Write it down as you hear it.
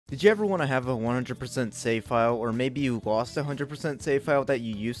Did you ever want to have a 100% save file, or maybe you lost a 100% save file that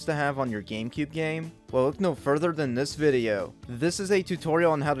you used to have on your GameCube game? Well, look no further than this video. This is a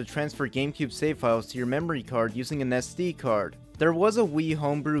tutorial on how to transfer GameCube save files to your memory card using an SD card. There was a Wii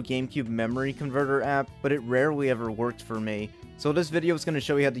homebrew GameCube memory converter app, but it rarely ever worked for me. So this video is going to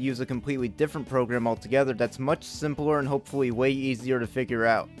show you how to use a completely different program altogether that's much simpler and hopefully way easier to figure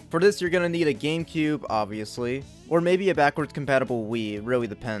out. For this, you're going to need a GameCube, obviously, or maybe a backwards compatible Wii, it really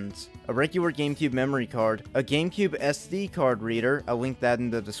depends. A regular GameCube memory card, a GameCube SD card reader, I'll link that in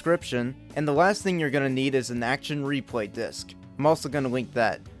the description, and the last thing you're going to need is an action replay disc. I'm also going to link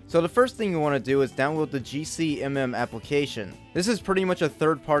that. So the first thing you want to do is download the GCMM application. This is pretty much a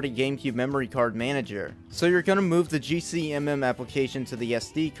third-party GameCube memory card manager. So you're going to move the GCMM application to the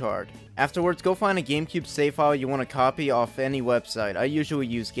SD card. Afterwards, go find a GameCube save file you want to copy off any website. I usually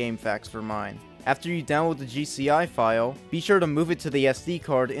use GameFAQs for mine. After you download the GCI file, be sure to move it to the SD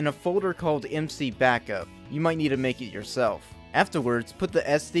card in a folder called MC Backup. You might need to make it yourself. Afterwards, put the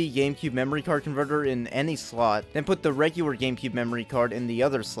SD GameCube memory card converter in any slot, then put the regular GameCube memory card in the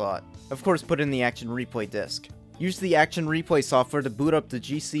other slot. Of course, put in the action replay disc. Use the action replay software to boot up the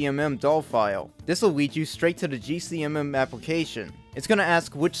GCMM DAW file. This will lead you straight to the GCMM application. It's going to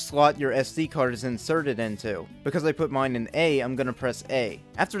ask which slot your SD card is inserted into. Because I put mine in A, I'm going to press A.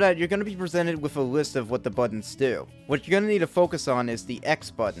 After that, you're going to be presented with a list of what the buttons do. What you're going to need to focus on is the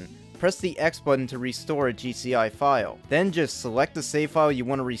X button. Press the X button to restore a GCI file. Then just select the save file you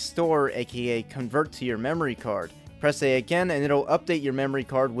want to restore, aka convert to your memory card. Press A again and it'll update your memory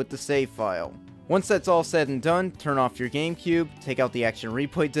card with the save file. Once that's all said and done, turn off your GameCube, take out the action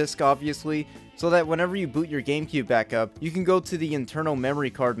replay disc obviously, so that whenever you boot your GameCube back up, you can go to the internal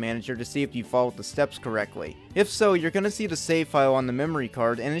memory card manager to see if you followed the steps correctly. If so, you're going to see the save file on the memory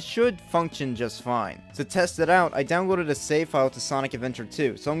card and it should function just fine. To test it out, I downloaded a save file to Sonic Adventure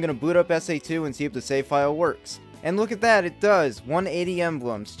 2, so I'm going to boot up SA2 and see if the save file works. And look at that, it does! 180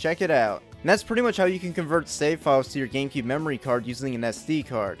 emblems, check it out. And that's pretty much how you can convert save files to your GameCube memory card using an SD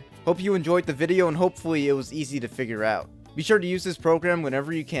card. Hope you enjoyed the video and hopefully it was easy to figure out. Be sure to use this program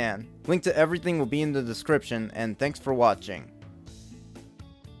whenever you can. Link to everything will be in the description, and thanks for watching.